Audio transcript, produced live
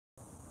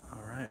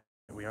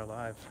we are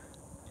live.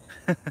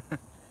 Time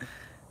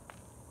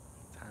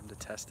to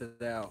test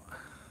it out.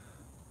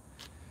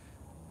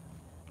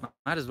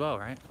 Might as well,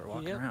 right? If we're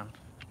walking around.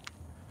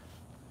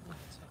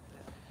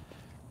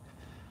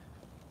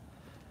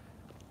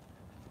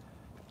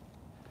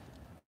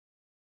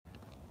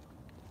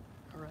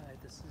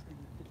 Alright, this is the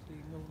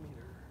 50mm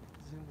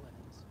zoom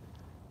lens.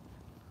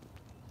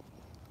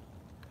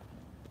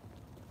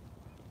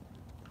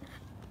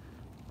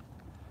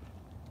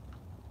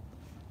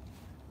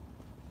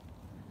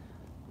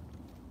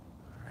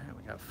 Alright,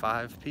 we got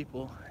 5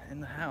 people in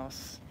the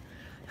house.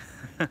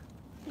 The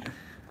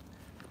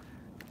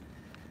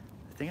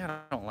thing I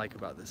don't like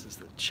about this is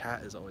the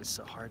chat is always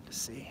so hard to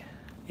see.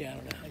 Yeah, I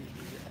don't know how you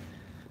do that.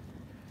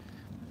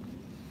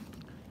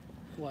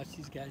 I watch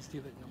these guys do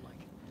it and I'm like,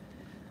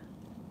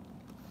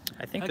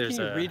 I think how there's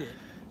can you read it?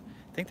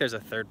 I think there's a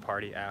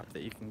third-party app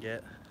that you can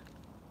get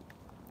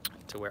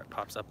to where it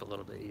pops up a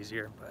little bit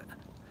easier, but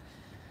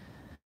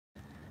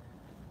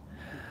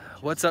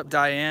what's up,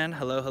 Diane?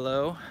 Hello,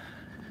 hello.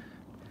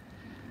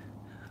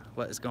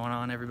 What is going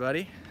on,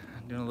 everybody?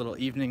 I'm doing a little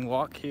evening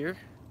walk here.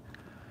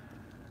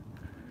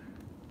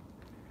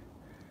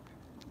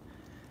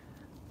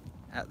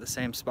 At the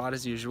same spot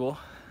as usual,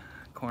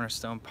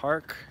 Cornerstone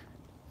Park.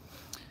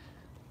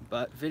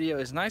 But video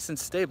is nice and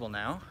stable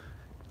now.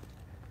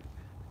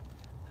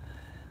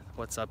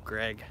 What's up,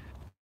 Greg?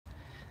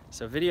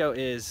 So video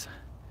is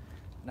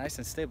nice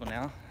and stable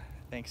now,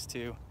 thanks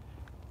to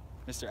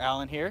Mr.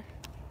 Allen here.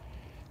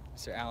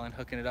 Mr. Allen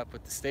hooking it up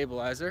with the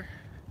stabilizer.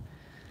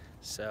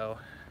 So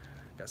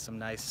got some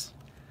nice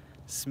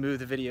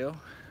smooth video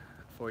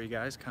for you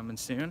guys coming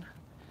soon.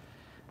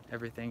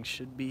 Everything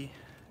should be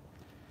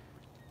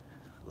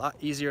a lot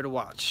easier to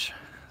watch.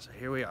 So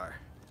here we are.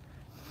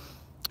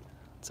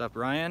 What's up,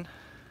 Ryan?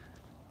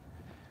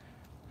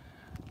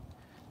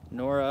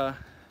 Nora,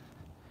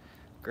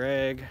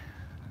 Greg,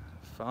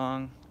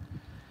 Fong.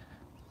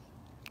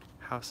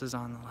 Houses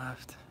on the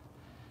left.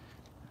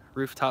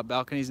 Rooftop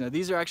balconies. Now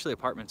these are actually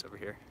apartments over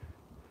here.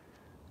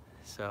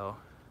 So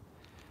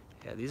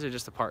yeah, these are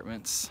just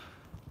apartments,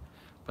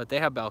 but they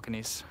have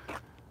balconies.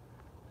 There's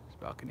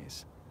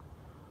balconies.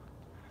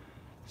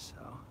 So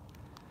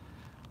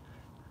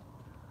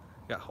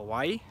got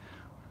Hawaii.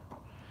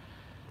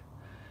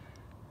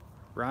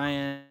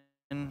 Ryan.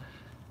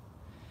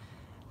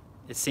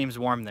 It seems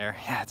warm there.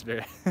 Yeah, it's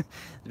very,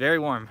 very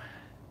warm.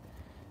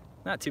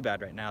 Not too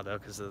bad right now though,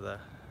 because of the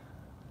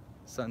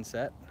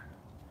sunset.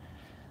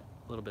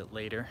 A little bit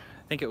later.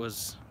 I think it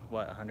was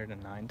what,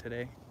 109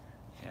 today?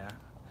 Yeah,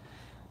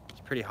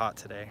 it's pretty hot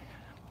today.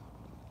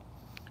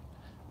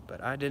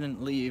 But I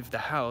didn't leave the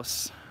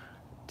house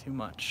too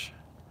much.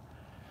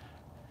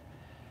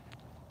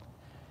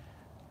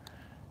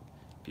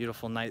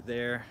 Beautiful night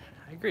there.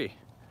 I agree.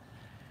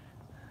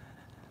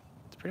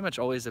 It's pretty much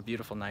always a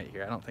beautiful night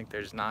here. I don't think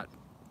there's not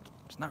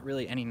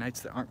really any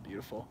nights that aren't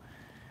beautiful.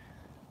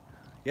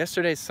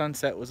 Yesterday's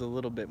sunset was a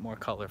little bit more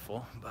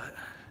colorful, but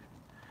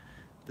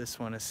this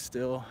one is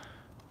still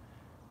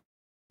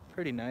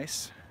pretty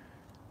nice.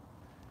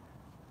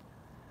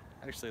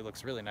 Actually, it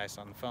looks really nice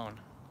on the phone.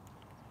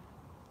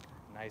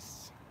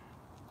 Nice,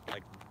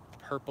 like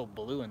purple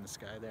blue in the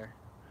sky there.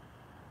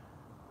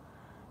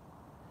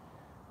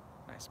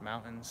 Nice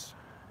mountains.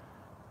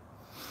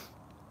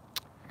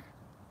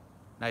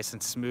 Nice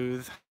and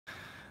smooth.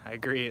 I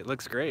agree, it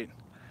looks great.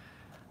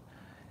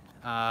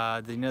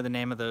 Do you know the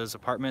name of those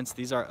apartments?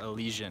 These are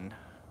Elysian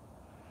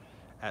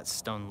at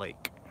Stone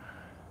Lake.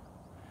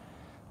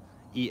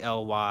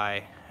 Elysian.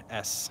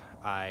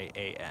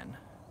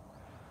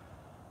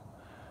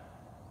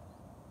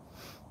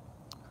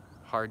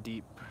 Hard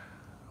Deep.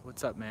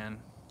 What's up,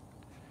 man?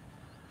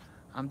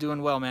 I'm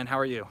doing well, man. How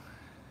are you?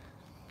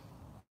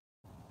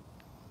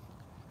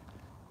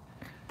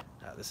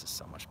 Oh, this is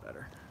so much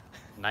better.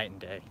 Night and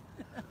day.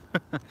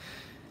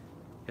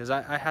 Because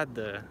I had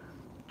the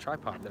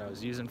tripod that I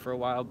was using for a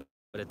while,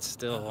 but it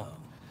still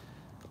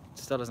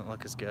doesn't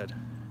look as good.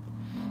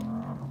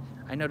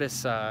 I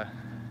noticed, I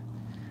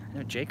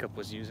know Jacob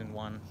was using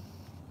one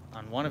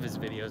on one of his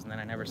videos, and then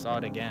I never saw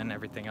it again.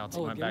 Everything else,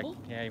 he went back.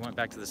 Yeah, he went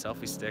back to the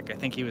selfie stick. I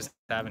think he was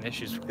having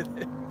issues with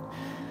it.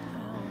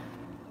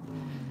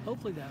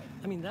 Hopefully that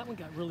one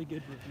got really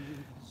good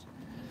reviews.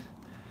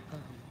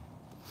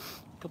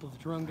 A couple of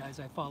the drone guys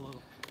I follow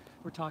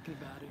were talking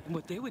about it, and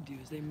what they would do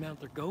is they mount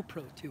their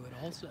GoPro to it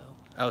also.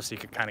 Oh, so you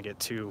could kind of get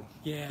 2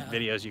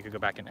 videos. You could go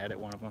back and edit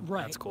one of them.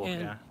 Right. That's cool.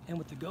 And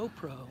with the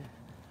GoPro,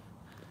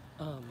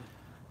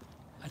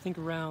 I think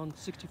around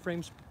 60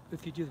 frames.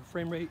 If you do the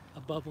frame rate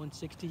above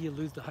 160, you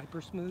lose the hyper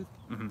smooth.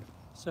 Mm-hmm.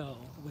 So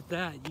with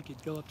that, you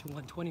could go up to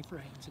 120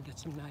 frames and get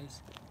some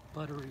nice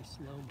buttery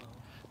slow-mo.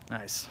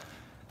 Nice.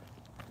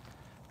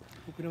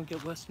 Hope we don't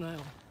get West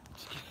Nile.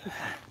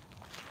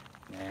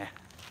 Nah,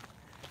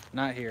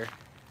 not here.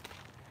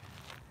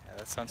 Yeah,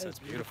 that sunset's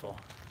beautiful.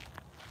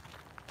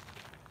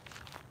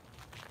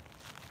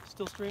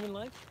 Still streaming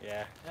live?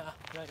 Yeah. Yeah,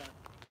 right on.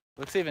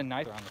 Looks even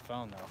nicer on the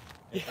phone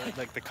though.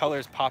 Like the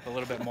colors pop a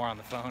little bit more on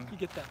the phone. You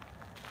get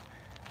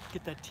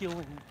that teal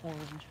and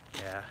orange.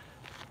 Yeah.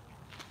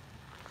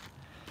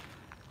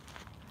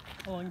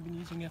 How long have you been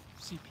using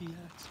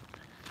FCPX?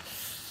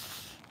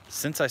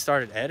 Since I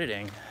started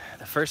editing,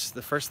 the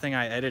first thing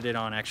I edited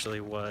on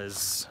actually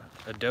was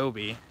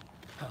Adobe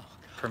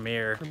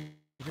Premiere.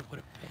 What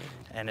a pain.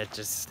 And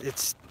it's too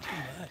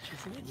much,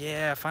 isn't it?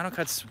 Yeah, Final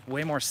Cut's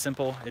way more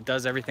simple. It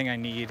does everything I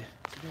need.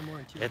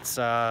 It's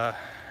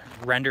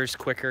renders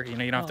quicker. You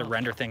know, you don't have to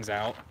render things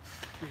out.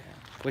 Yeah.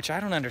 Which I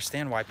don't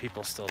understand why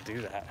people still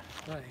do that.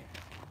 Right.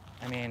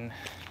 I mean,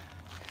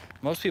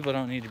 most people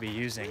don't need to be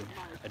using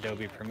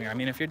Adobe Premiere. I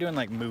mean, if you're doing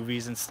like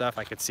movies and stuff,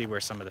 I could see where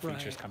some of the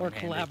features come in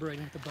handy. Or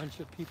collaborating with a bunch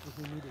of people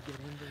who need to get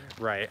in there.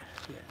 Right.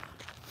 Yeah.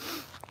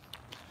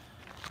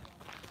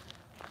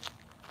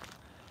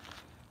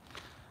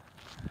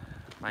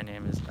 My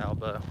name is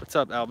Alba. What's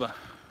up, Alba?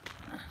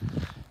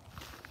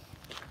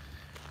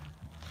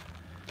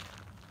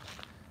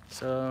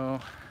 So,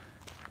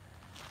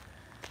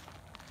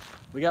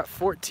 we got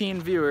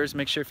 14 viewers.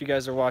 Make sure if you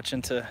guys are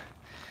watching to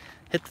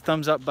hit the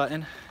thumbs up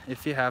button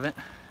if you haven't.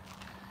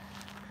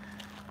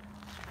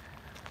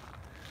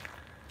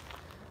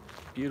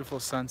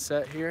 Beautiful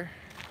sunset here.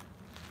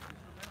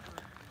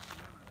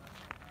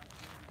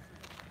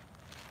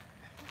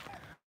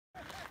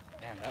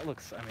 Man, that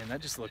looks, I mean,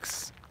 that just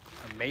looks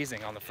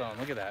amazing on the phone.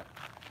 Look at that.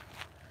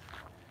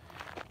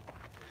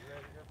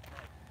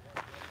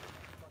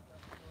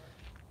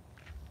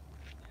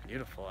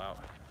 Beautiful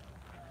out.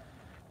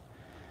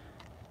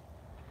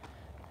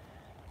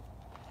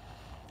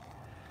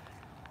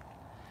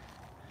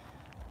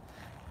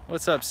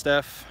 What's up,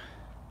 Steph?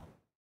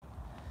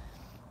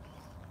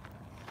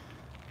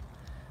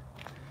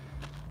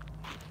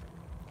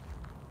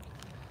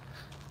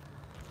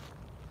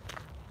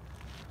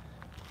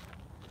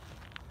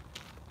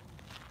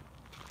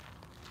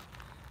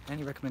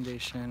 Any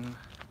recommendation?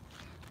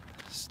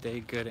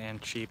 Stay good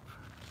and cheap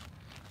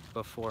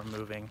before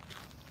moving.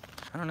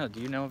 I don't know. Do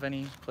you know of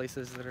any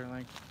places that are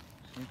like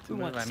to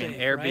move? I mean,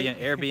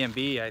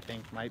 Airbnb I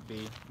think might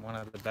be one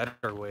of the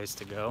better ways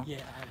to go. Yeah,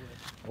 I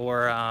would.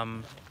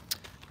 Or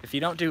if you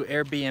don't do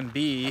Airbnb,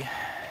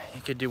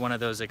 you could do one of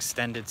those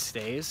extended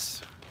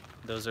stays.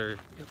 Those are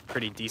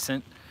pretty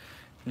decent.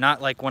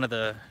 Not like one of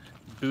the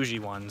bougie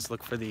ones.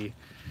 Look for the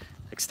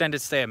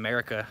Extended Stay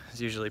America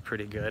is usually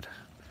pretty good.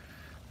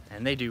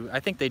 And they do, I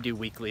think they do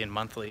weekly and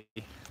monthly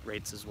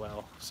rates as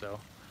well. So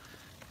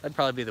that'd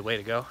probably be the way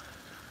to go.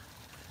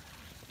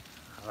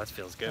 Oh, that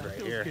feels good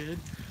right here. Good.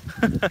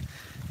 Get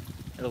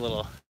a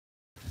little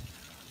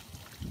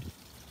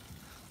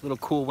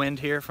cool wind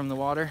here from the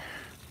water.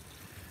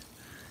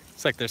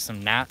 Looks like there's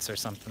some gnats or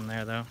something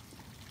there though.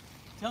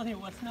 Tell you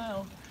what's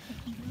now.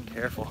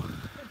 Careful.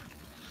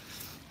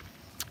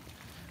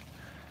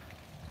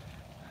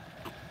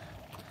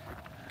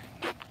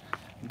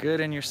 Good,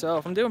 and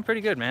yourself? I'm doing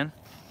pretty good, man.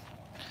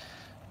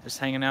 Just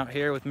hanging out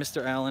here with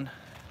Mr. Allen.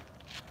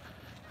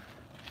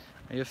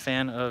 Are you a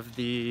fan of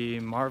the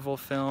Marvel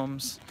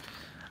films?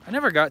 I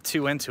never got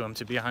too into them,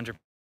 to be 100%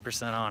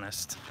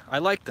 honest. I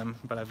like them,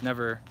 but I've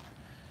never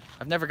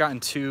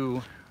gotten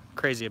too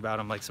crazy about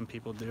them like some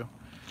people do.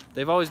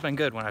 They've always been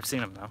good when I've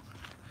seen them, though.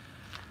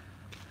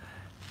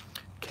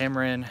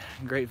 Cameron,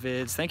 great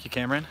vids. Thank you,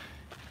 Cameron.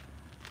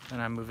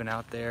 And I'm moving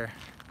out there.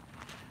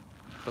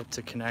 Hope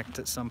to connect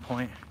at some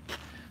point.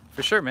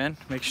 For sure, man.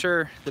 Make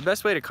sure, the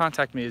best way to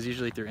contact me is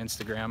usually through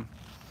Instagram,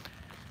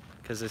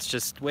 because it's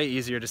just way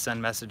easier to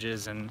send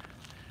messages and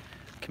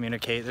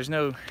communicate. There's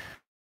no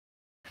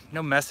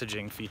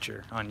messaging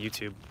feature on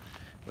YouTube,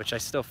 which I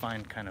still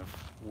find kind of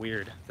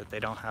weird that they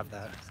don't have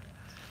that.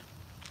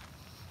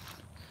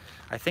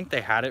 I think they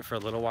had it for a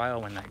little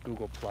while when that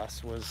Google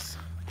Plus was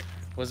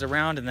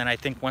around, and then I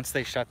think once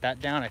they shut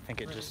that down, I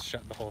think it just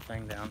shut the whole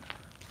thing down.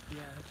 Yeah,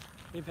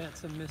 they've had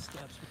some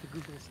missteps with the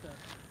Google stuff.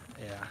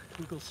 Yeah.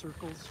 Google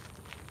Circles.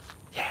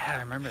 Yeah, I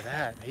remember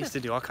that. I used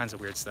to do all kinds of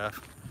weird stuff.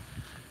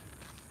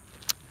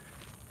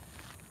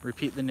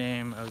 Repeat the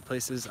name of the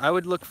places. I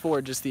would look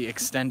for just the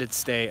Extended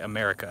Stay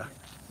America. Yeah,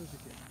 those are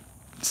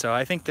good. So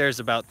I think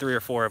there's about 3 or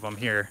 4 of them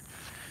here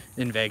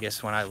in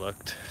Vegas when I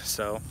looked.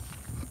 So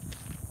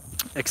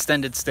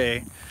Extended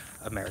Stay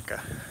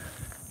America.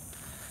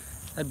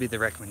 That'd be the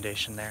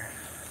recommendation there.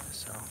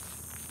 So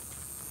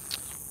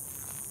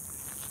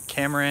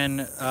Cameron,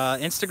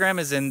 Instagram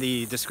is in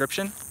the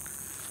description.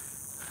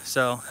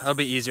 So that'll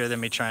be easier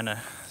than me trying to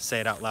say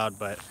it out loud,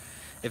 but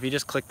if you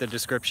just click the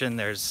description,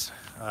 there's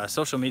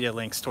social media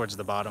links towards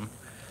the bottom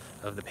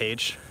of the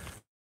page.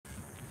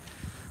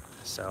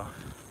 So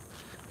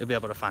you'll be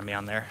able to find me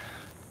on there.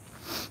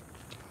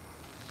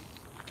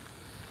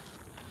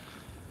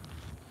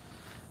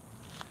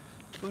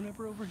 Phone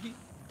ever overheat?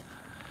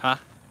 Huh?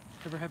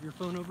 Ever have your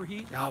phone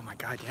overheat? Oh my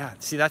God, yeah.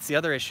 See, that's the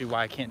other issue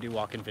why I can't do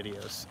walk-in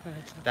videos.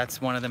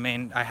 That's one of the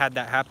main, I had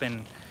that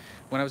happen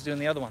when I was doing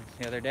the other one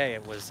the other day.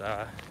 It was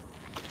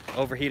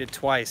overheated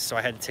twice, so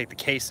I had to take the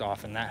case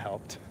off, and that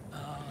helped. Oh,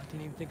 I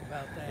didn't even think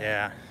about that.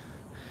 Yeah.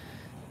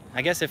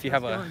 I guess if you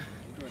have a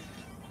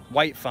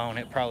white phone,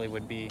 it probably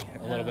would be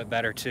a little bit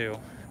better too.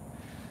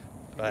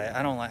 But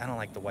I don't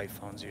like the white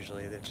phones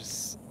usually. They're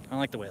just, I don't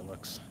like the way it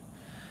looks.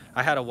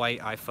 I had a white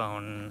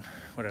iPhone,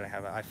 what did I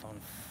have, an iPhone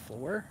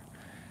 4?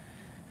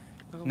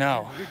 Oh,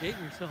 No. man, you're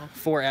dating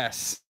yourself.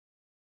 4S.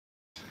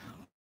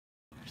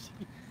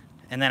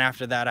 And then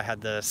after that, I had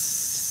the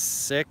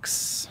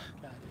 6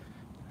 Got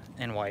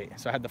it. in white.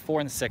 So I had the 4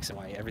 and the 6 in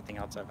white. Everything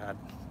else I've had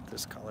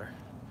this color.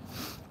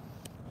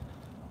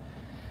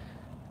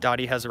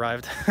 Dottie has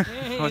arrived.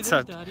 Hey, What's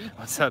there's up? Dottie.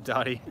 What's up,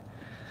 Dottie?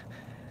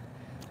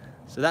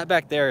 So that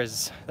back there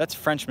that's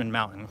Frenchman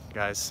Mountain,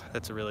 guys.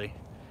 That's a really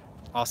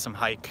awesome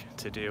hike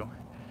to do.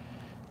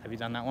 Have you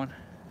done that one?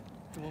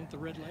 The one with the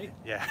red light?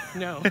 Yeah.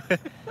 No.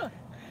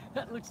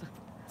 That looks.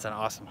 It's an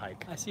awesome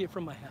hike. I see it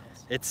from my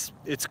house.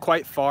 It's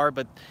quite far,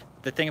 but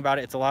the thing about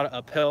it, it's a lot of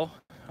uphill,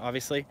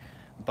 obviously,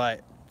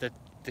 but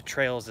the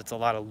trails, it's a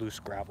lot of loose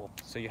gravel,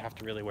 so you have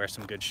to really wear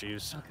some good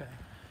shoes. Okay.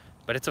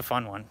 But it's a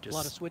fun one. Just A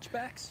lot of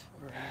switchbacks?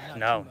 Or not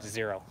no, too much?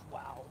 0.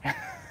 Wow.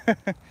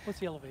 What's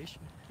the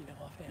elevation? Do you know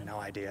offhand? No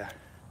idea.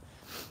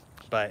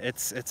 But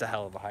it's a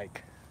hell of a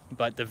hike.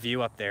 But the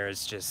view up there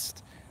is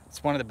just,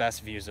 it's one of the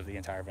best views of the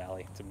entire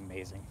valley. It's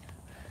amazing.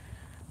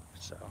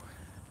 So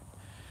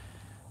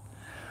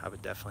I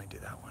would definitely do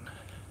that one.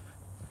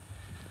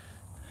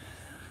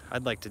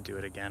 I'd like to do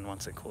it again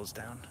once it cools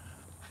down.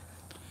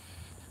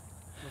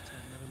 What's that,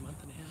 another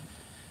month and a half?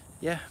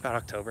 Yeah, about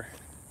October.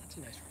 That's a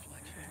nice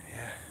reflection.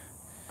 Yeah.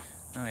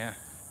 Oh yeah.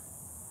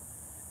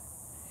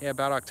 Yeah,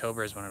 about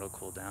October is when it'll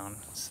cool down.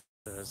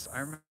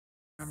 I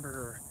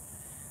remember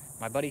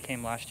my buddy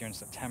came last year in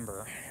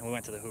September, and we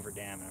went to the Hoover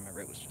Dam, and I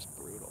remember it was just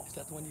brutal. Is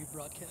that the one you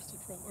broadcasted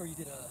from, or you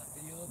did a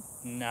video of?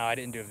 No, I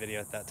didn't do a video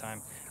at that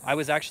time. I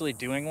was actually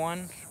doing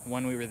one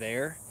when we were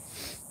there,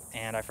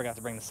 and I forgot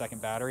to bring the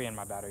second battery, and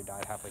my battery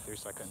died halfway through,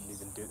 so I couldn't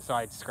even do it. So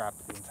I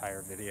scrapped the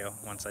entire video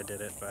once I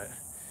did it, but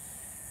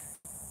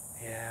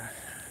yeah.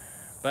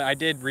 But I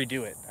did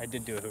redo it. I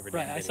did do a Hoover Dam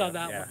video. I saw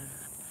that yeah.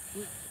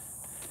 one.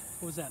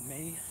 What was that,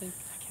 May, I think?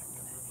 I can't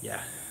remember.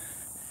 Yeah.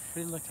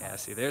 But it looked Yeah,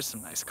 see, there's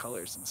some nice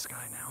colors in the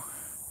sky now.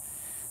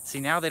 See,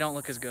 now they don't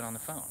look as good on the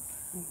phone.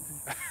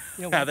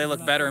 Yeah, Now they we're look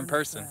not better on in the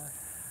person.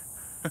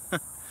 side.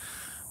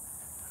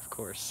 Of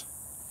course.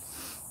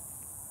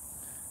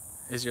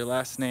 Is your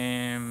last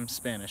name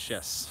Spanish?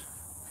 Yes.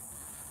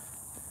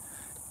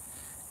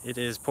 It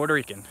is Puerto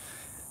Rican.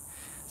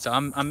 So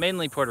I'm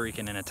mainly Puerto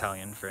Rican and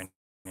Italian, for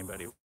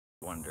anybody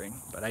wondering.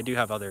 But I do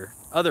have other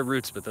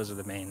roots, but those are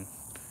the main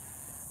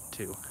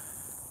two.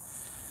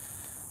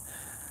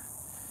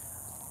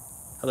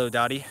 Hello,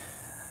 Dottie.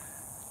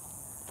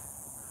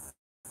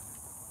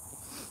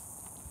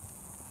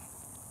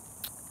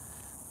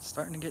 It's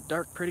starting to get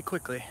dark pretty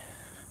quickly.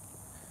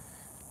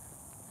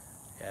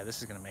 Yeah, this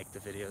is gonna make the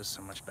videos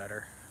so much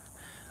better.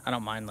 I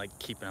don't mind like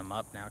keeping them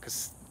up now,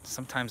 because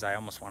sometimes I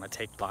almost want to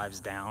take lives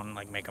down,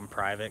 like make them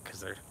private,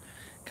 because they're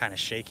kind of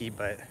shaky,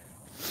 but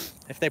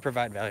if they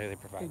provide value, they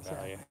provide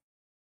value.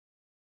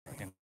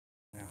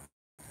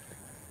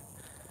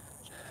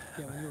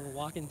 Yeah, when you were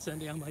walking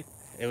Sunday, I'm like,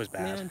 It was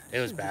bad. man, It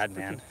was you bad, just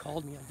man. freaking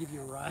called me, I'll give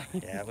you a ride.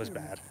 Yeah, it was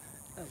bad.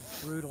 That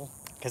was brutal.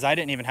 Because I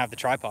didn't even have the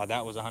tripod.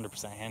 That was 100%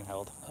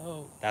 handheld.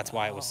 Oh. That's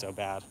why it was so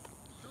bad.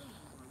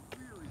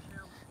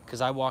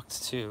 Because I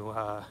walked to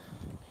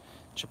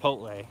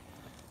Chipotle,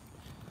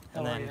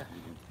 and then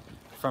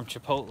from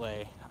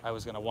Chipotle, I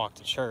was gonna walk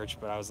to church,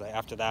 but I was like,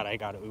 after that, I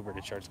got an Uber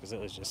to church, because it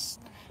was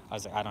just, I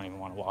was like, I don't even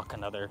want to walk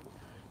another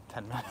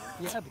 10 minutes.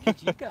 Yeah,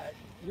 because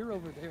you're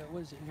over there,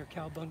 what is it, near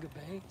Cowabunga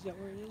Bay? Is that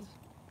where it is?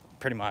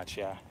 Pretty much,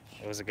 yeah.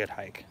 It was a good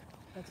hike.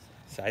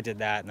 So I did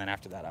that, and then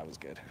after that, I was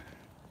good.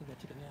 I think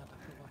I took a nap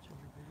after watching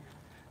your video.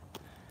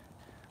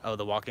 Oh,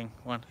 the walking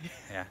one?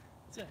 Yeah.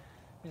 Yeah,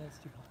 that's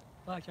too hot.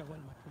 Well, actually, I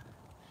went in my car.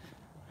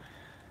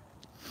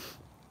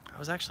 I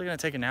was actually gonna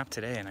take a nap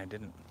today, and I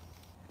didn't.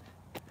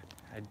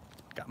 I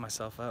got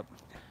myself up.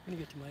 When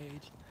you get to my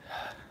age.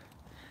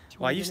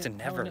 Well, I used to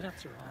 20-minute never. power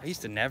naps are awesome. I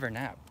used to never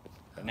nap,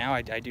 but now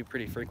I do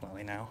pretty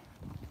frequently now.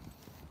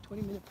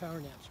 20-minute power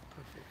naps are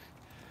perfect.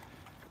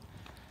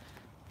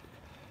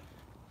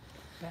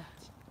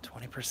 Bats.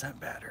 20%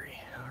 battery.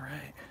 All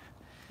right.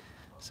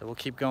 So we'll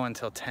keep going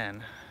till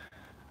 10,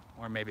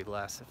 or maybe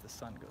less if the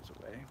sun goes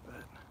away.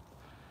 But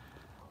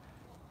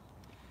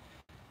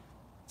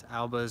it's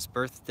Alba's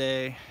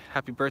birthday.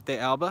 Happy birthday,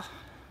 Alba.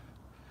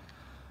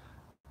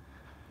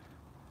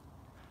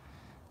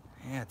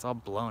 Yeah, it's all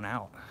blown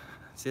out.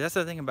 See, that's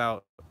the thing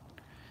about,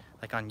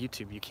 like, on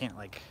YouTube, you can't,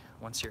 like,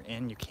 once you're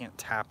in, you can't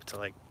tap to,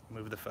 like,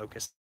 move the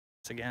focus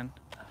again.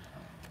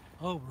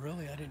 Oh,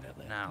 really? I didn't know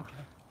that. No. Okay.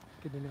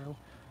 Good to know.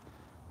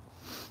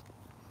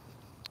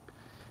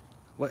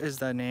 What is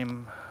the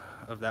name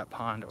of that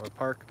pond or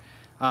park?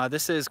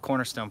 This is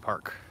Cornerstone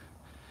Park.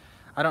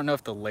 I don't know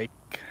if the lake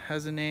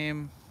has a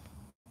name,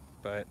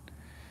 but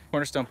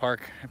Cornerstone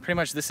Park, pretty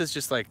much this is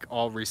just like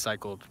all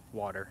recycled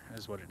water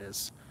is what it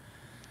is.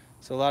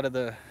 So a lot of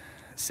the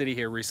city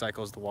here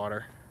recycles the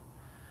water.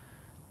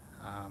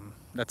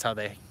 That's how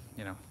they,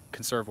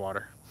 conserve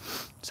water.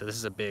 So this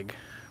is a big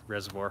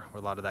reservoir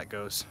where a lot of that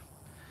goes.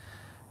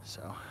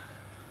 So,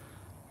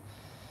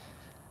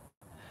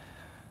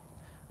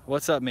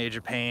 what's up,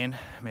 Major Pain?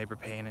 Major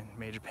Pain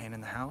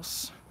in the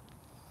house.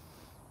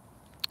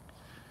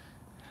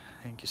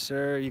 Thank you,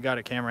 sir. You got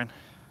it, Cameron.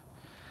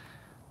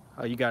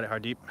 Oh, you got it,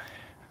 Hardeep.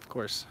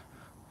 course.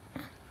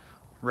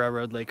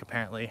 Railroad Lake,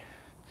 apparently.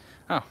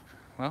 Oh,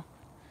 well,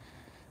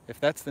 if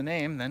that's the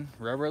name, then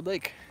Railroad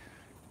Lake.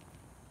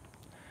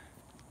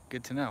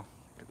 Good to know.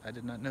 I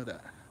did not know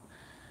that.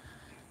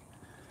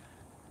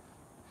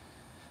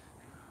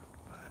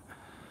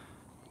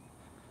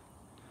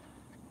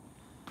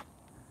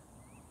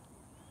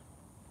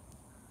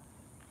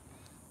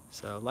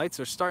 So lights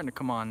are starting to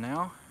come on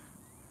now.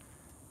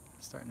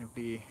 Starting to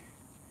be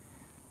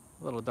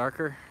a little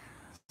darker.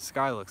 The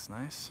sky looks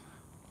nice.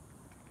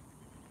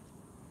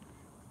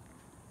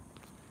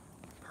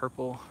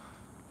 Purple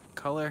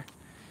color.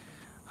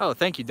 Oh,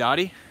 thank you,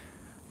 Dottie.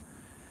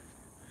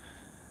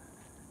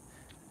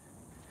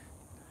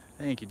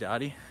 Thank you,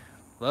 Dottie.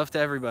 Love to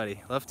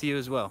everybody. Love to you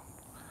as well.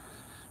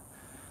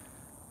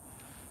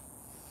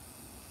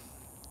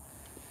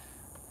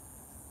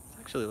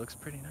 It actually looks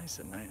pretty nice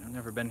at night. I've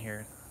never been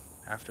here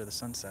after the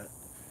sunset.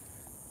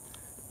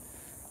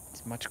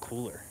 It's much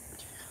cooler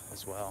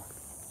as well.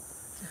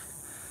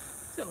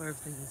 So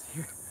everything is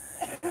here.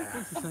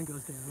 Once the sun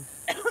goes down.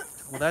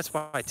 Well, that's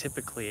why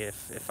typically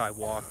if I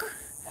walk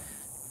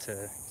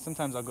to,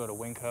 sometimes I'll go to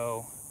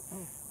Winco,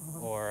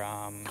 or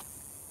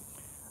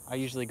I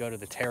usually go to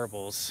the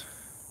Terribles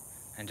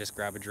and just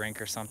grab a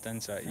drink or something.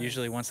 So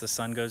usually once the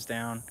sun goes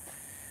down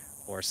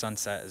or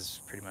sunset is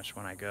pretty much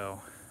when I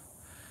go.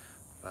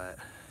 But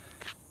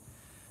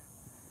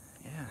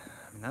yeah,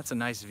 I mean, that's a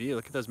nice view.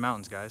 Look at those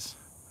mountains, guys.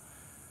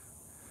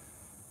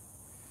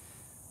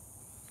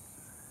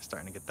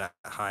 Starting to get that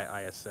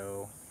high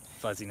ISO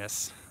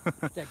fuzziness.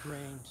 That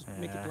grain, just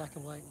make it black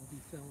and white and it'll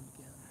be filmed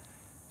again.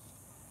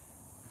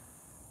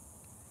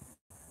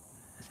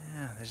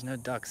 Yeah, there's no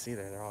ducks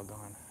either. They're all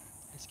gone.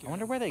 I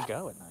wonder where they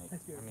go at night.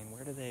 I mean,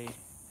 where do they...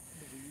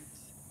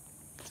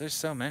 There's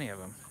so many of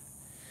them.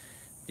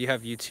 Do you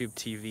have YouTube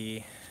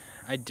TV?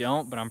 I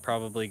don't, but I'm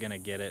probably going to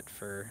get it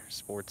for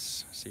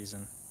sports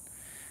season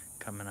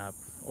coming up.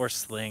 Or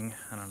Sling.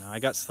 I don't know. I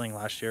got Sling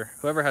last year.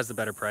 Whoever has the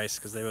better price,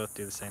 because they both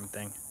do the same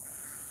thing.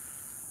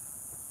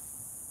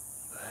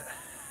 But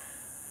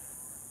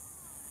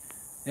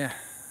yeah.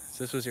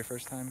 So this was your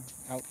first time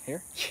out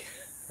here?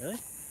 Really?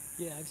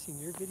 Yeah, I've seen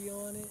your video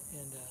on it,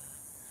 and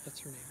what's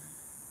her name?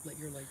 Let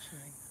Your Light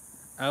Shine.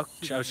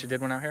 Oh, she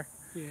did one out here?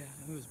 Yeah,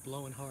 it was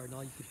blowing hard, and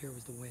all you could hear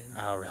was the wind.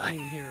 Oh, really? I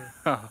didn't hear her.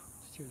 Oh.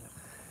 Sure enough.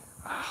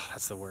 Oh,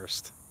 that's the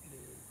worst. It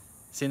is.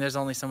 See, and there's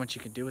only so much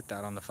you can do with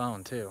that on the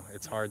phone, too.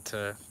 It's hard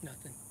to...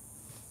 Nothing.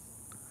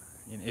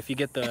 You know, if you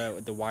get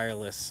the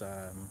wireless,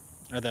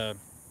 or the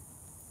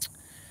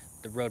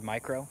Rode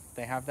Micro,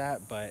 they have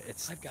that, but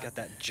it's got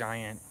that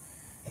giant...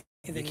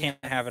 And you can't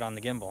have it on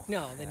the gimbal.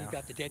 No, then you've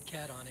got the dead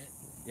cat on it.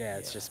 Yeah,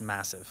 it's just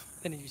massive.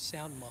 Then you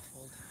sound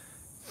muffled.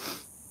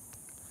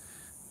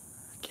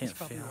 That's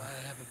probably why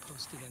I haven't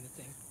posted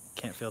anything.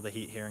 Can't feel the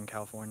heat here in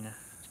California.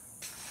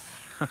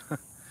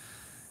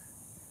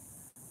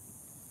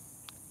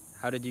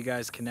 How did you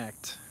guys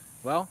connect?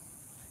 Well,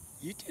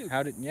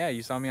 YouTube. Yeah,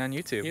 you saw me on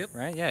YouTube, Yep.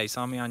 right? Yeah, you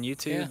saw me on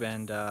YouTube,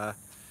 and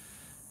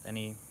then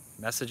he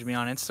messaged me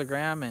on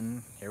Instagram,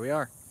 and here we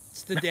are.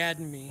 It's the dad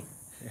and me.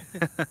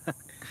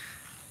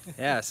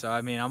 Yeah, so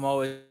I mean, I'm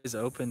always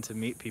open to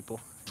meet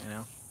people, you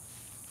know.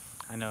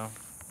 I know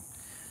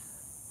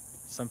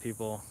some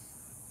people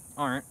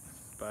aren't,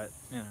 but,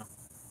 you know,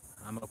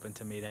 I'm open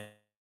to meet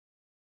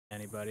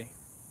anybody.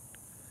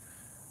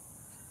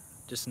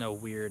 Just no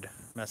weird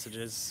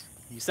messages.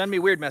 You send me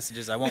weird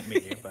messages, I won't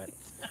meet you, but...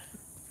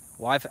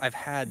 Well, I've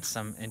had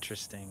some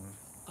interesting...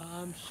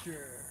 I'm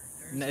sure.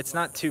 It's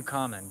not too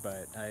common,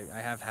 but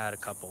I have had a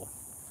couple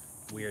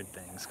weird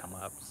things come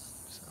up,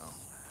 so...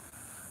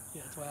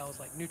 Yeah, that's why I was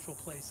like neutral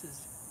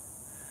places.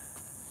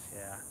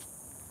 Yeah.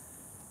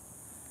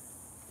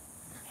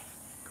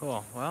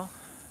 Cool, well...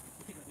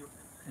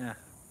 Yeah.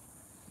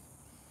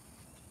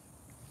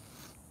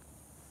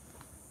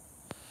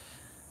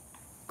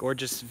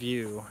 Gorgeous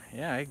view.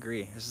 Yeah, I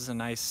agree. This is a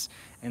nice,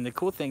 and the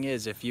cool thing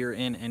is, if you're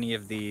in any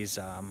of these,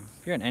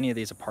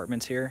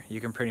 apartments here,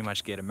 you can pretty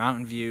much get a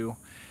mountain view.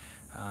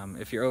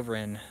 If you're over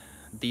in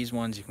these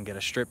ones, you can get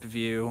a strip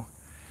view.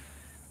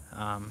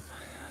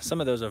 Some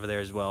of those over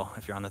there as well,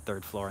 if you're on the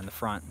 3rd floor in the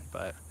front,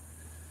 but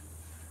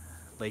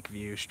lake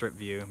view, strip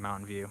view,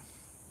 mountain view.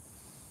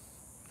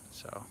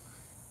 So.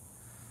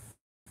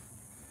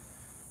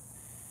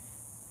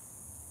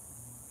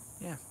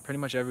 Yeah, pretty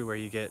much everywhere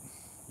you get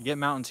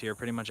mountains here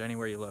pretty much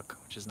anywhere you look,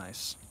 which is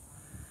nice.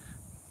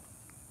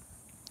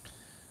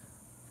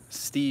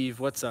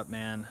 Steve, what's up,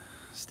 man?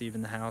 Steve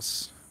in the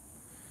house.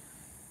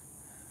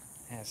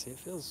 Yeah, see, it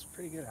feels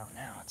pretty good out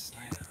now. It's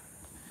nice.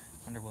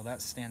 Wonder, will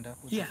that stand up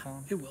with the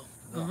phone? Yeah, it will.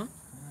 Oh,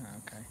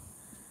 okay.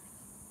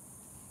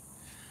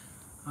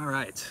 All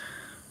right.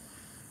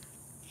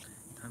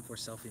 Time for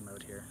selfie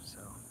mode here, so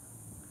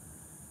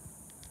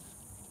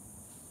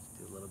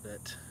do a little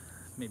bit.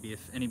 Maybe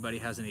if anybody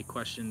has any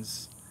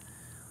questions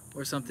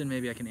or something,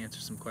 maybe I can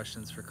answer some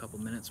questions for a couple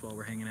minutes while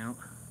we're hanging out.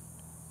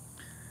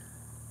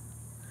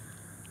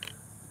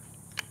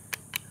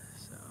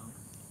 So,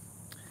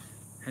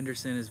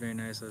 Henderson is very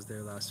nice. I was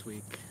there last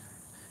week.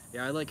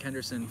 Yeah, I like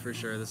Henderson for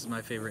sure. This is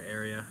my favorite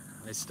area.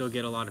 I still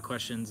get a lot of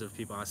questions of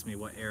people asking me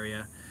what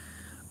area.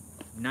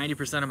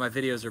 90% of my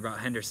videos are about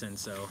Henderson,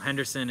 so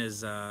Henderson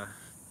is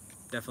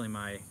definitely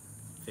my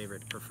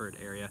favorite preferred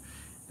area.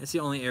 It's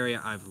the only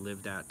area I've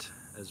lived at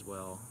as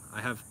well.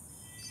 I have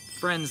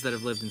friends that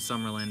have lived in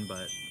Summerlin,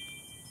 but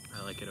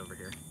I like it over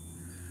here.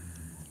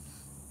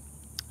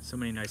 So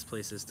many nice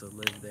places to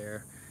live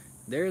there.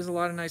 There's a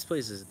lot of nice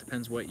places. It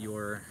depends what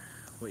you're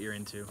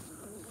into,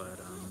 but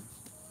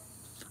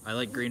I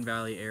like Green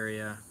Valley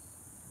area.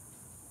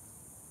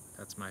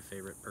 That's my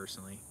favorite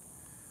personally.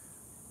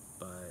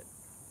 But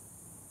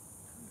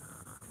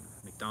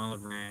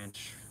McDonald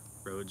Ranch,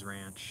 Rhodes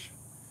Ranch,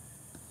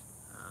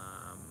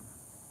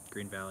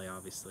 Green Valley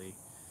obviously.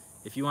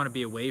 If you want to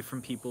be away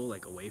from people,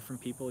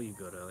 you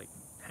go to like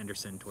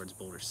Henderson towards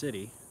Boulder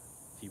City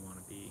if you want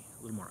to be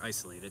a little more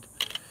isolated.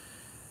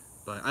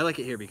 But I like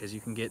it here because you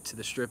can get to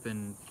the Strip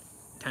in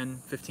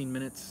 10-15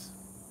 minutes,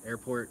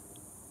 airport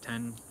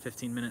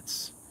 10-15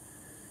 minutes.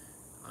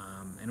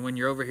 And when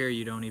you're over here,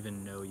 you don't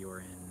even know you're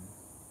in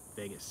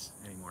Vegas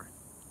anymore.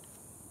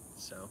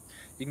 So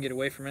you can get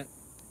away from it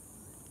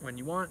when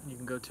you want, and you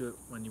can go to it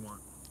when you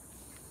want.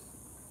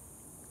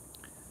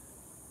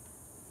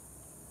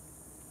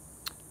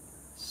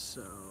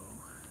 So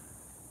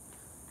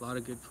a lot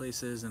of good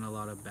places and a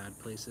lot of bad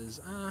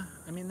places.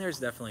 I mean, there's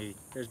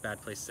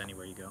bad places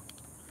anywhere you go.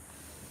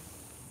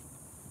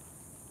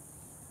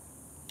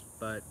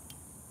 But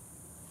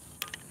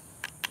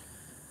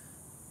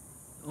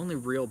only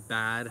real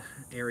bad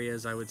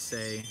areas I would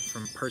say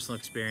from personal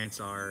experience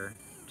are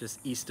just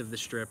east of the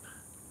Strip,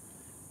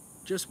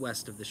 just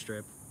west of the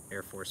Strip,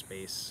 Air Force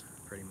Base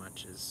pretty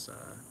much is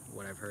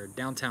what I've heard.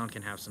 Downtown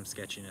can have some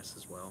sketchiness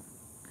as well.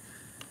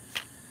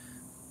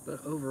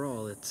 But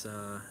overall, it's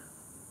a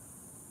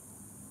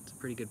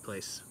pretty good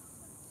place.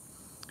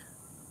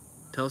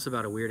 Tell us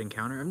about a weird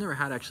encounter. I've never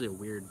had actually a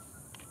weird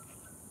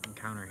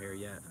encounter here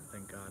yet,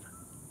 thank God.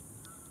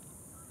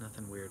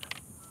 Nothing weird.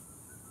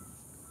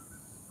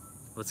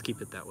 Let's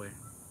keep it that way.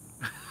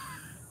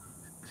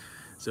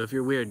 So if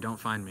you're weird, don't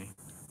find me.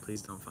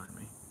 Please don't find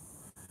me.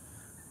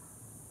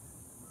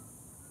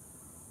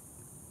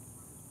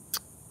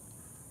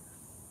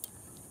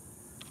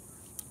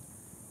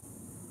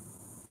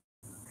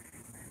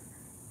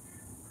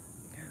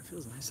 Yeah, it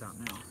feels nice out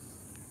now.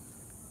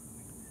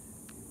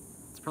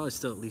 It's probably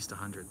still at least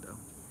 100 though.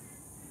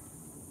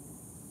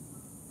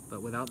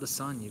 But without the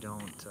sun, you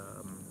don't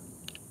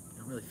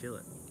really feel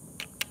it.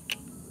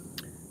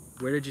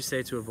 Where did you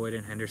say to avoid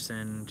in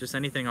Henderson? Just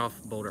anything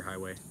off Boulder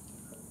Highway.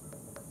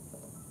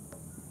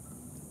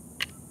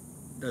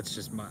 That's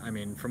just I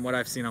mean, from what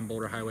I've seen on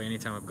Boulder Highway,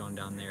 anytime I've gone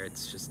down there,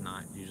 it's just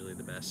not usually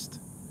the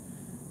best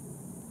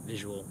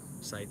visual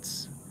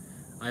sights.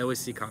 I always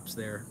see cops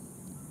there.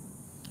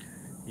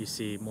 You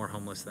see more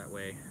homeless that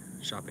way,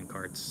 shopping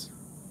carts,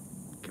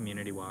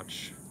 community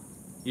watch.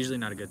 Usually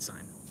not a good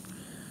sign.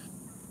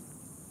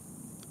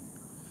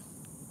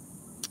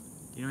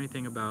 Do you know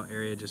anything about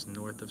area just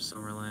north of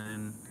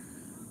Summerlin?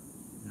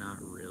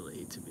 Not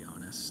really, to be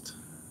honest.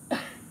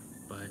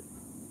 But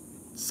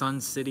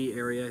Sun City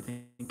area, I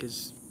think,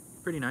 is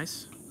pretty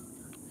nice.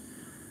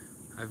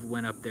 I've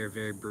went up there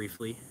very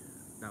briefly.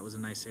 That was a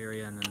nice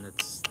area, and then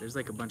there's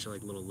like a bunch of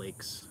like little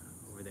lakes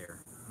over there.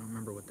 I don't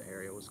remember what the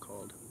area was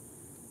called.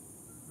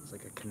 It was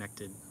like a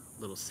connected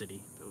little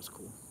city. That was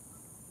cool.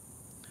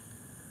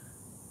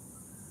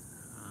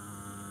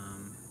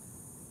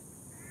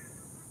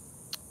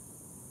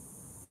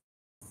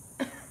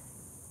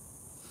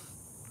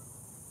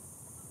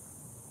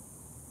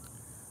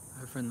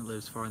 I have a friend that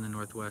lives far in the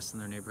Northwest in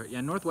their neighborhood.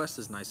 Yeah, Northwest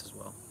is nice as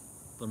well.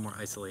 A little more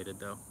isolated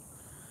though.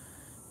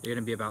 You're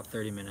gonna be about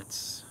 30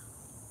 minutes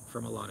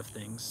from a lot of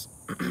things.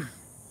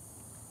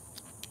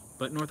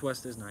 But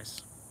Northwest is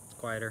nice. It's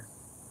quieter.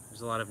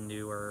 There's a lot of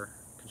newer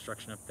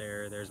construction up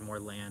there. There's more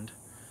land.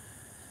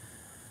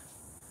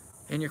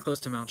 And you're close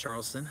to Mount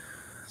Charleston.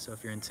 So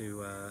if you're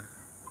into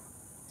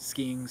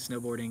skiing,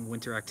 snowboarding,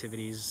 winter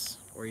activities,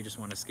 or you just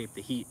want to escape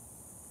the heat,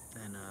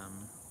 then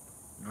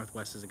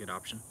Northwest is a good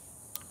option.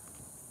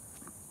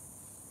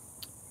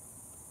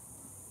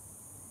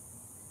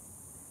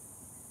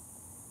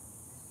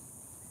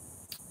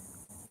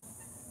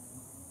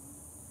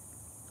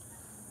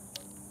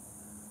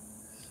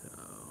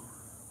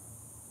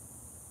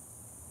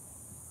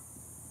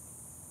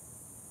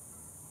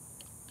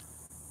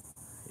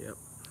 Yep.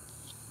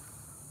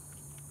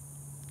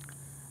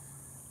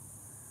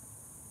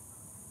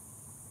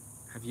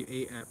 Have you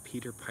ate at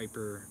Peter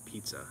Piper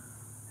Pizza?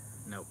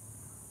 Nope.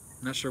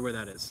 Not sure where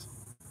that is.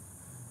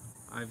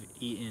 I've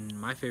eaten,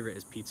 my favorite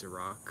is Pizza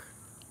Rock.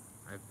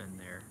 I've been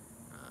there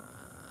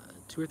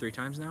 2 or 3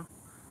 times now.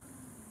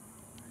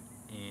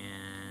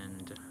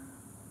 And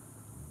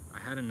I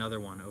had another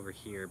one over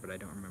here, but I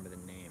don't remember the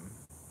name.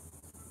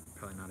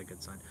 Probably not a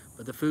good sign.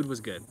 But the food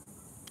was good.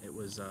 It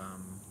was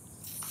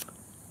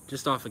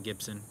just off of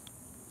Gibson.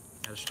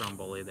 Had a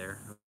Stromboli there.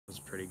 It was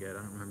pretty good.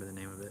 I don't remember the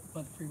name of it.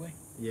 By the freeway?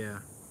 Yeah.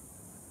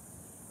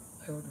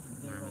 I order from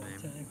there all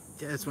the time.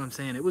 Yeah, that's what I'm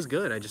saying. It was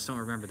good. I just don't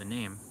remember the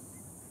name.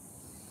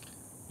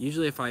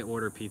 Usually if I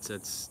order pizza,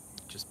 it's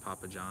just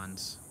Papa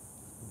John's.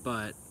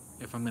 But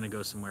if I'm gonna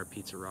go somewhere,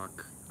 Pizza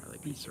Rock. I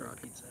like Pizza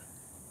Rock. Pizza.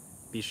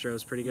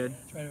 Bistro's pretty good. Yeah,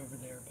 it's right over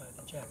there by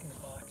the Jack in the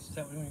Box. Is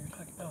that what you're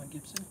talking about on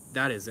Gibson?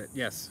 That is it.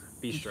 Yes,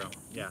 Bistro.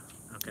 Yeah.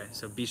 Okay.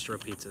 So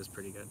Bistro Pizza is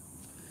pretty good.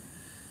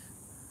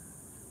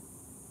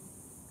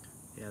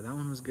 Yeah, that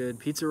one was good.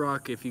 Pizza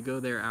Rock. If you go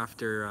there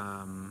after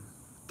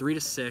 3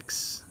 to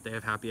 6, they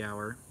have happy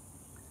hour,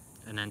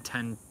 and then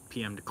 10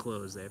 p.m. to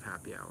close, they have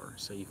happy hour.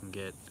 So you can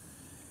get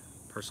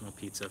personal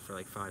pizza for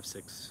like $5,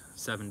 $6,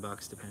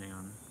 $7 depending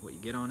on what you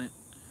get on it,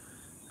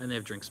 and they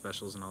have drink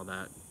specials and all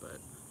that. But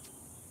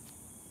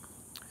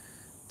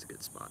it's a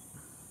good spot.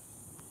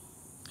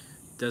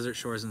 Desert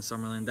Shores in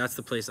Summerlin. That's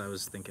the place I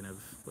was thinking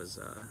of, was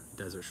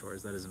Desert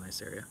Shores. That is a nice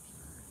area.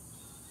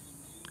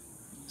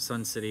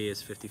 Sun City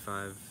is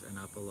 55 and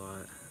up a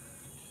lot.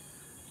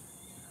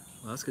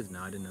 Well, that's good to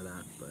know. I didn't know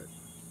that, but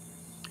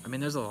I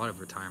mean, there's a lot of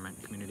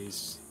retirement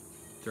communities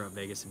throughout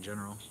Vegas in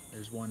general.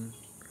 There's one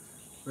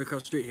right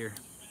across the street here.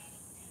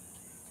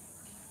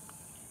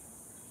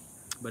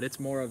 But it's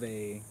more of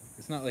a,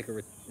 it's not like a,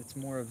 it's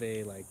more of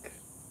a, like,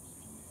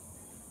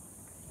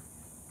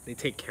 they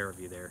take care of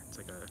you there. It's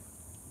like a,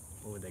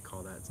 what would they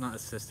call that? It's not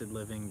assisted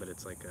living, but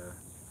it's like a,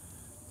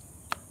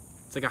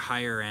 it's like a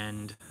higher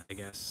end, I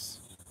guess.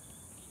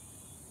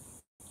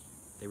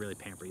 They really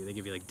pamper you. They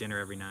give you like dinner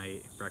every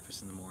night,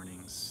 breakfast in the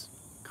mornings,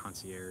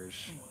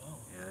 concierge. Oh, wow.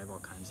 Yeah, they have all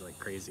kinds of like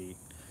crazy.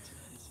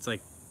 It's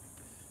like,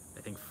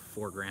 I think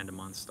 $4,000 a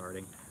month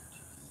starting.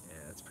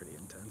 Yeah, it's pretty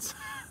intense.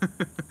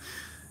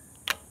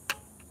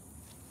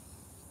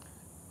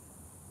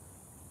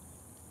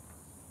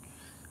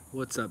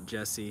 What's up,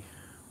 Jesse?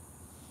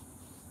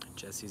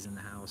 Jesse's in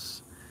the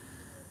house.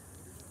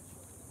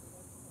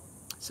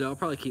 So I'll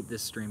probably keep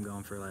this stream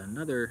going for like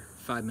another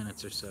 5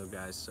 minutes or so,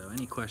 guys. So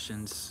any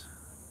questions,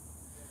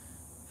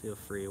 feel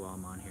free while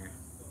I'm on here.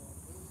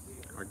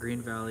 Our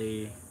Green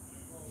Valley,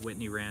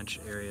 Whitney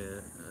Ranch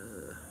area,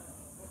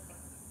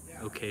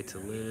 okay to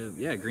live.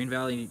 Yeah, Green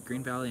Valley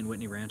and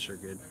Whitney Ranch are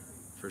good,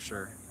 for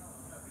sure.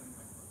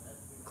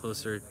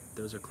 Closer,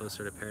 those are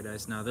closer to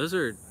Paradise. No, those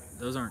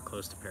aren't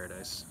close to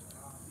Paradise.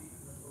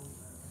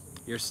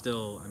 You're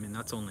still, I mean,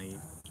 that's only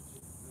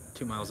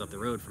 2 miles up the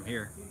road from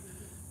here.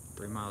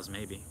 3 miles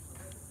maybe.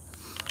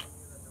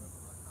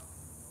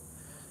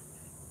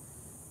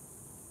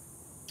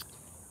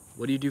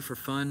 What do you do for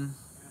fun?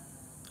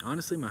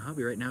 Honestly, my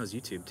hobby right now is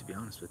YouTube, to be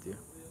honest with you.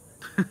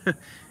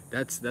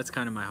 That's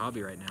kind of my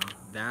hobby right now.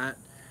 That,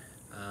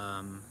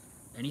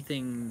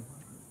 anything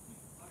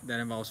that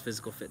involves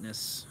physical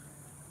fitness,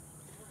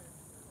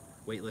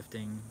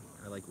 weightlifting,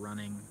 I like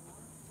running,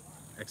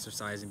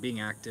 exercising, being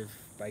active,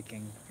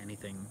 biking,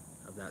 anything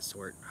of that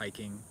sort,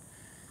 hiking.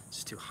 It's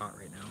just too hot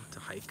right now to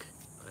hike,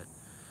 but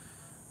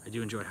I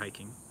do enjoy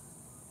hiking.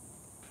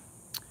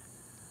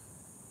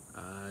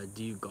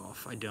 Do you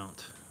golf? I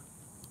don't.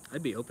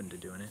 I'd be open to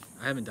doing it.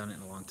 I haven't done it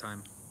in a long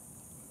time.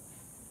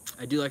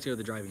 I do like to go to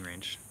the driving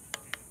range.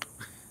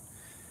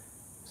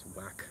 Just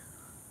whack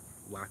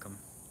 'em.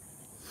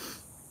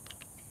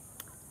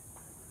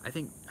 I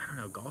don't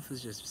know, golf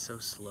is just so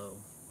slow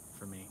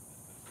for me.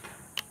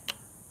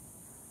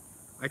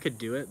 I could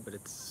do it, but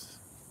it's,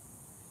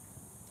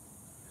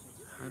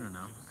 I don't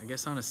know. I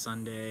guess on a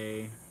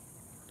Sunday,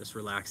 just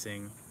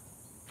relaxing.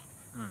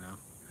 I don't know.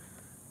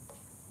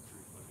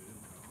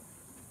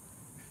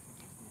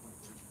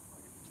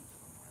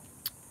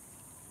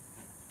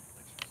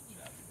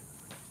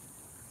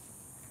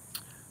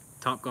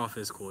 Top Golf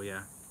is cool,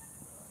 yeah.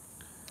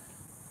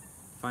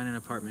 Find an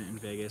apartment in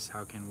Vegas.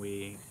 How can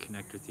we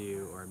connect with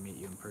you or meet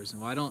you in person?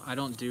 Well, I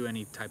don't do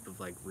any type of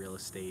like real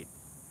estate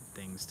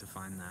things to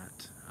find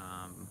that.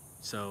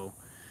 So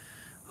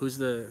what's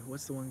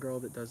the one girl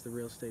that does the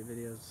real estate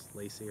videos?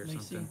 Lacey or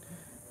something?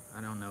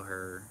 I don't know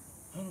her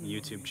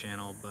YouTube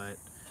channel, but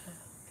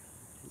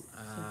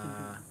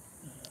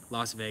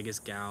Las Vegas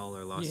Gal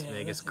or Las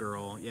Vegas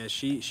Girl. Yeah,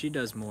 she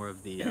does more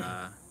of the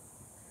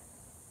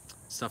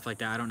stuff like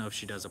that. I don't know if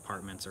she does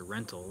apartments or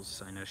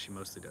rentals. I know she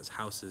mostly does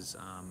houses.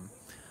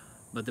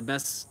 But the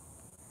best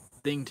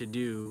thing to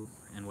do,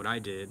 and what I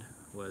did,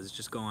 was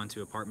just go on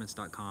to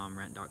apartments.com,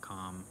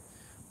 rent.com,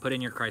 put in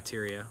your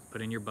criteria,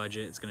 put in your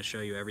budget. It's going to show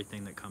you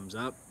everything that comes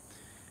up.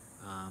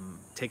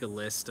 Take a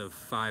list of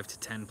 5 to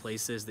 10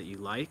 places that you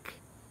like.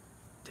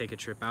 Take a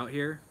trip out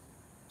here,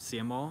 see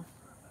them all,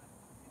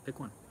 pick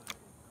one.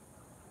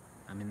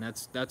 I mean,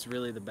 that's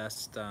really the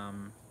best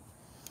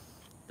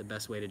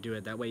way to do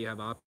it. That way you have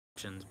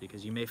options,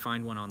 because you may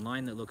find one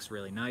online that looks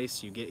really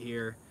nice. You get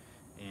here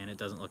and it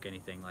doesn't look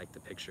anything like the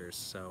pictures.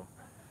 So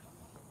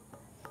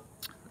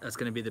that's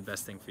going to be the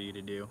best thing for you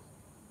to do.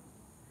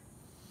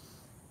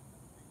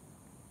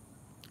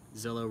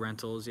 Zillow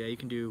rentals. Yeah, you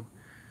can do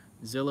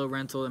Zillow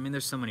rental. I mean,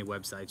 there's so many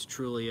websites.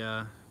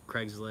 Trulia,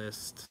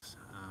 Craigslist.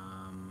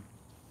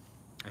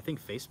 I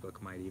think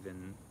Facebook might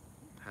even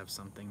have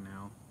something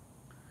now.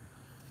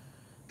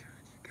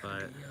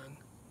 But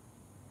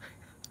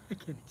I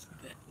can't see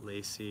that.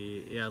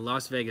 Lacey, yeah,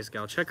 Las Vegas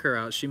Gal. Check her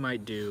out. She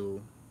might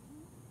do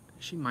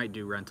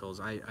rentals.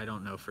 I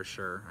don't know for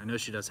sure. I know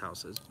she does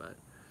houses, but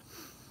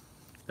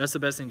That's the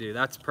best thing to do.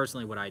 That's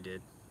personally what I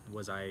did,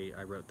 was I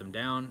wrote them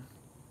down.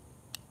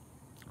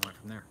 I went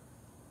from there.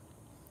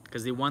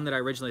 Because the one that I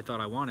originally thought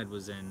I wanted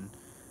was in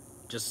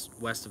just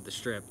west of the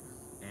Strip,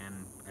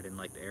 and I didn't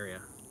like the area.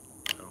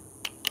 So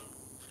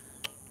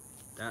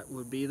that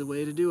would be the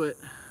way to do it.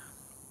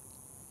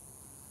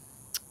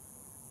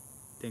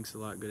 Thanks a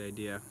lot, good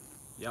idea.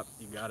 Yep,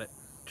 you got it.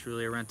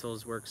 Trulia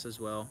Rentals works as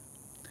well.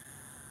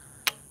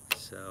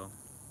 So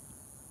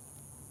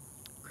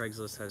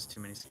Craigslist has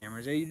too many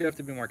scammers. Yeah, you do have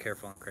to be more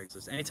careful on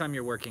Craigslist. Anytime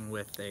you're working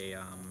with a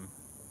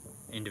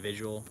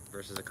individual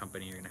versus a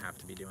company, you're gonna have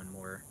to be doing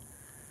more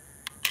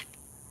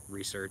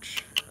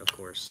research, of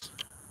course.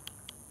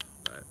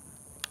 But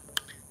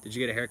did you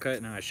get a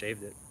haircut? No, I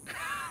shaved it.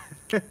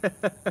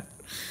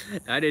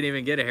 I didn't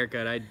even get a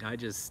haircut. I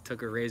just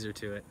took a razor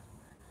to it.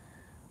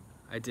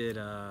 I did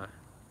I'll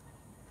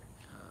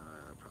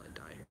probably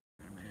die here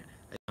in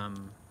a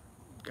minute.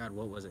 God,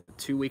 what was it?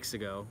 2 weeks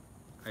ago,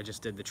 I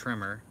just did the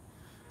trimmer,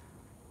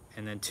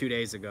 and then 2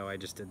 days ago, I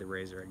just did the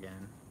razor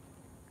again.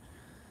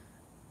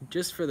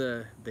 Just for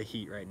the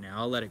heat right now.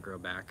 I'll let it grow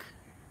back.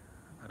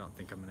 I don't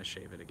think I'm gonna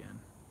shave it again.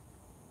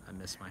 I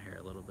miss my hair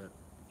a little bit.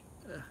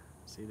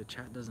 See, the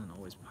chat doesn't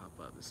always pop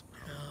up.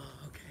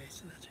 Oh, okay,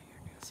 so that's what you're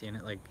doing. Seeing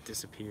it like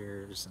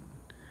disappears. And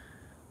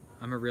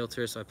I'm a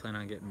realtor, so I plan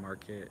on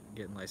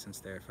getting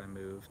licensed there if I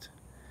moved.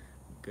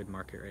 Good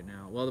market right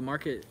now. Well, the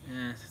market,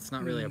 it's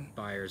not really a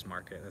buyer's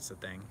market. That's the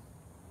thing.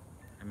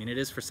 I mean, it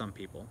is for some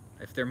people.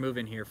 If they're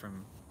moving here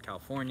from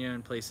California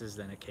and places,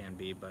 then it can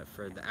be. But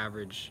for the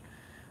average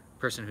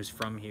person who's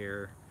from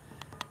here,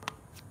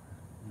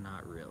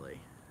 not really.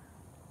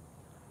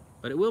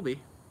 But it will be.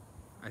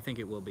 I think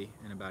it will be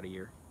in about a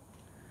year.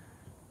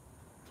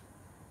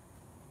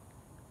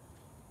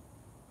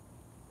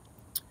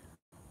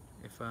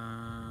 If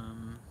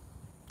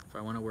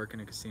I want to work in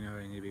a casino,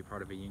 I need to be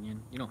part of a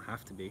union. You don't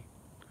have to be.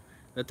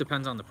 That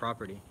depends on the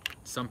property.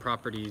 Some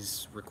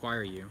properties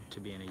require you to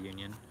be in a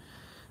union.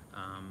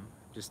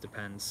 Just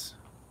depends.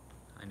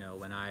 I know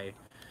when I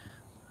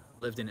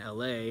lived in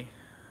LA,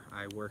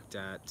 I worked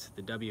at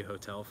the W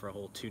Hotel for a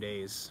whole 2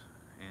 days,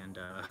 and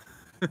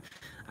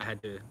I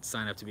had to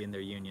sign up to be in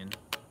their union.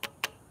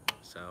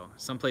 So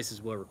some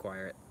places will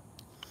require it.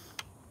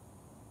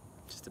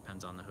 Just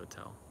depends on the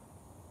hotel.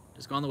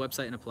 Just go on the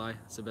website and apply.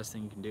 It's the best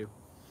thing you can do.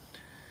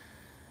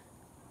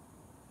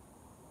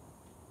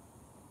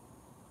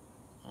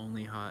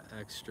 Only hot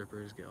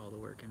ex-strippers get all the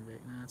work in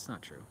Vegas. Nah, that's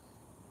not true.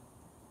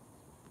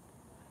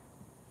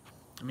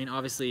 I mean,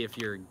 obviously, if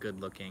you're good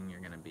looking, you're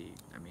gonna be,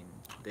 I mean,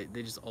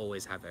 they just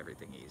always have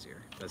everything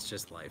easier. That's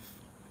just life.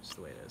 Just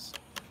the way it is.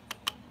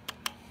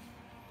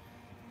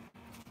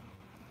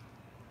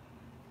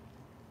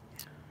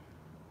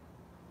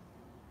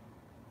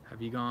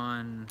 Have you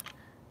gone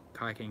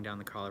kayaking down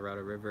the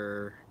Colorado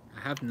River?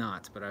 I have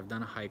not, but I've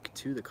done a hike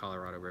to the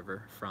Colorado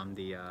River from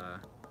the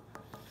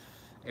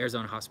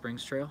Arizona Hot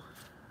Springs Trail.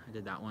 I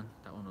did that one.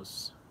 That one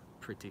was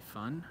pretty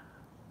fun.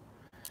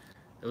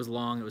 It was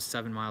long. It was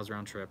 7 miles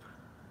round trip.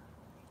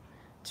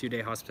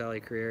 2-day hospitality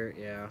career,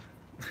 yeah.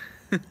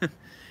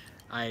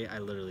 I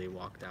literally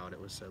walked out.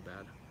 It was so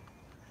bad.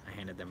 I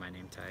handed them my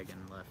name tag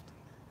and left.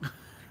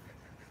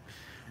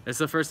 It's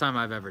the first time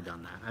I've ever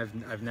done that.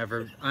 I've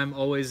never. I'm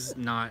always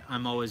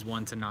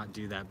one to not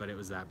do that, but it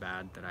was that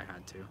bad that I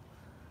had to.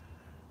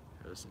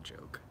 It was a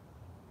joke.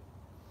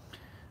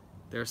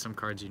 There are some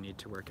cards you need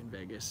to work in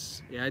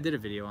Vegas. Yeah, I did a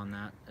video on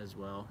that as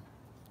well.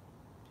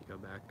 If you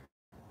go back,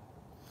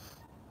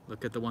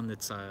 look at the one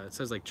that's it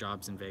says like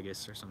jobs in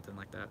Vegas or something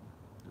like that.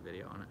 The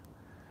video on it.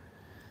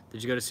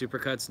 Did you go to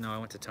Supercuts? No, I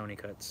went to Tony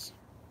Cuts.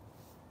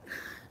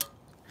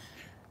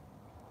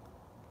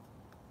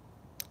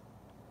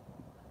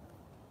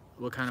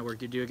 What kind of work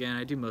do you do again?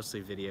 I do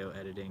mostly video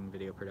editing,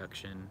 video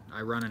production.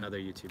 I run another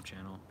YouTube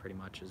channel, pretty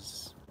much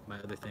is my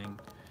other thing.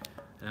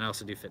 And I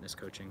also do fitness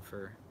coaching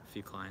for a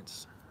few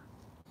clients.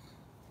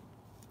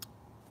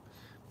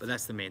 But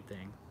that's the main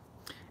thing.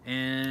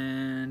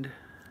 And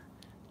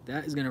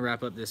that is gonna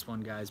wrap up this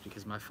one, guys,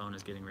 because my phone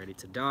is getting ready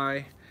to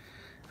die.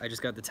 I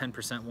just got the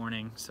 10%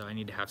 warning, so I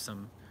need to have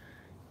some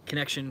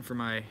connection for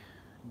my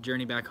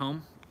journey back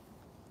home.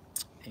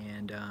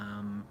 And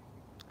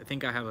I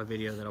think I have a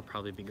video that'll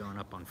probably be going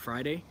up on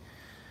Friday.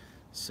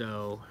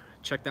 So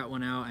check that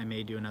one out. I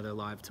may do another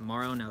live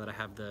tomorrow now that I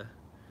have the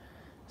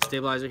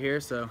stabilizer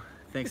here. So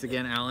thanks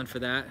again, Alan, for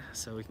that.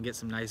 So we can get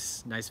some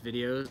nice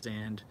videos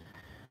and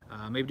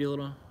maybe do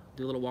a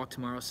little walk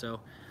tomorrow. So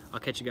I'll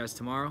catch you guys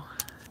tomorrow.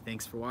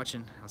 Thanks for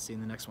watching. I'll see you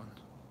in the next one.